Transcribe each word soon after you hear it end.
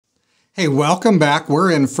Hey, welcome back.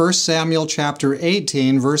 We're in 1 Samuel chapter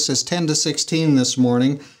 18, verses 10 to 16 this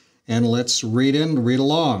morning, and let's read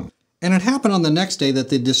along. And it happened on the next day that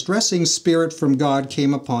the distressing spirit from God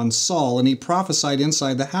came upon Saul, and he prophesied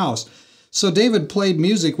inside the house. So David played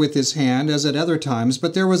music with his hand, as at other times,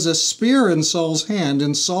 but there was a spear in Saul's hand,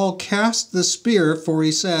 and Saul cast the spear, for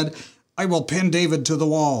he said, I will pin David to the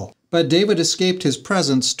wall. But David escaped his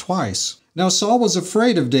presence twice. Now Saul was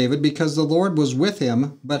afraid of David because the Lord was with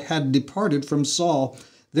him, but had departed from Saul.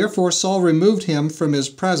 Therefore Saul removed him from his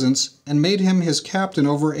presence and made him his captain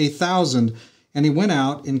over 1,000, and he went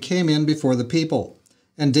out and came in before the people.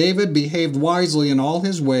 And David behaved wisely in all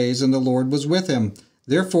his ways, and the Lord was with him.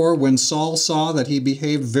 Therefore when Saul saw that he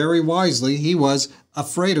behaved very wisely, he was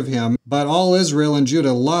afraid of him. But all Israel and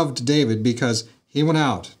Judah loved David because he went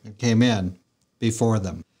out and came in before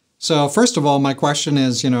them. So first of all, my question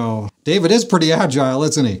is, David is pretty agile,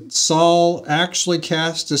 isn't he? Saul actually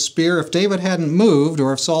cast a spear. If David hadn't moved,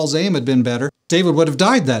 or if Saul's aim had been better, David would have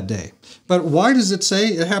died that day. But why does it say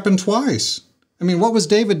it happened twice? I mean, what was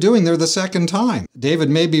David doing there the second time?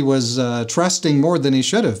 David maybe was trusting more than he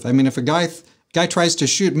should have. I mean, if a guy tries to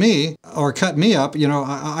shoot me or cut me up,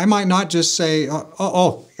 I might not just say,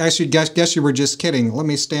 actually, guess you were just kidding. Let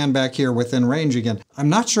me stand back here within range again. I'm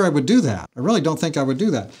not sure I would do that. I really don't think I would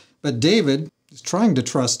do that. But David is trying to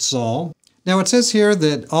trust Saul. Now it says here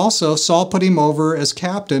that also Saul put him over as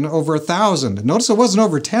captain over 1,000. Notice it wasn't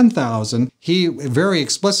over 10,000. He very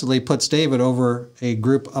explicitly puts David over a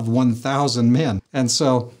group of 1,000 men. And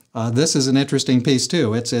so this is an interesting piece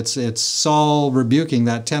too. It's Saul rebuking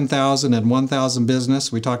that 10,000 and 1,000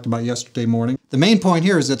 business we talked about yesterday morning. The main point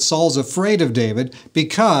here is that Saul's afraid of David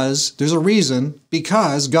because there's a reason,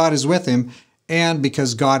 because God is with him, and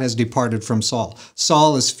because God has departed from Saul.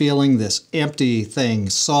 Saul is feeling this empty thing.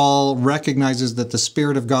 Saul recognizes that the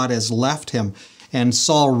Spirit of God has left him. And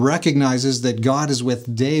Saul recognizes that God is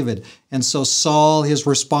with David. And so Saul, his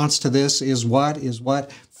response to this is what?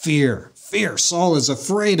 Fear. Fear. Saul is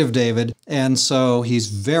afraid of David. And so he's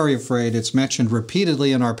very afraid. It's mentioned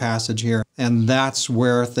repeatedly in our passage here. And that's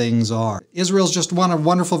where things are. Israel's just won a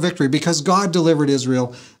wonderful victory because God delivered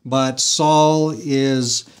Israel. But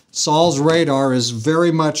Saul's radar is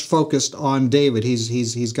very much focused on David.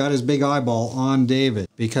 He's got his big eyeball on David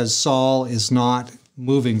because Saul is not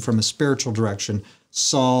moving from a spiritual direction.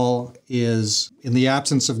 Saul is, in the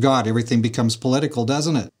absence of God, everything becomes political,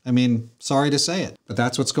 doesn't it? I mean, sorry to say it, but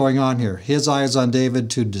that's what's going on here. His eye is on David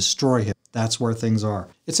to destroy him. That's where things are.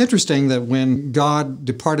 It's interesting that when God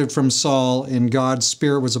departed from Saul and God's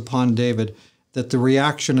Spirit was upon David, that the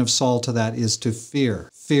reaction of Saul to that is to fear.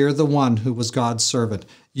 Fear the one who was God's servant.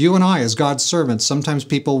 You and I, as God's servants, sometimes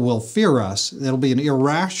people will fear us. It'll be an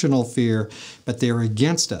irrational fear, but they're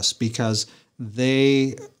against us because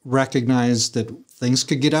they recognize that things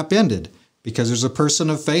could get upended because there's a person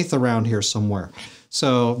of faith around here somewhere.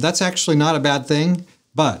 So that's actually not a bad thing,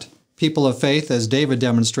 but people of faith, as David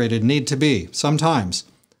demonstrated, need to be sometimes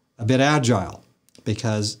a bit agile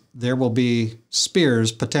because there will be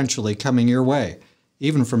spears potentially coming your way,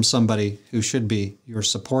 even from somebody who should be your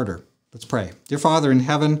supporter. Let's pray. Dear Father in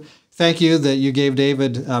heaven, thank you that you gave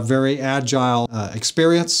David a very agile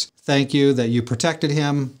experience. Thank you that you protected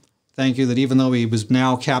him. Thank you that even though he was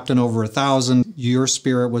now captain over 1,000, your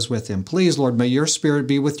Spirit was with him. Please, Lord, may your Spirit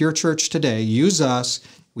be with your church today. Use us.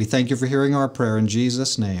 We thank you for hearing our prayer in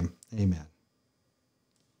Jesus' name. Amen.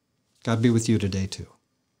 God be with you today, too.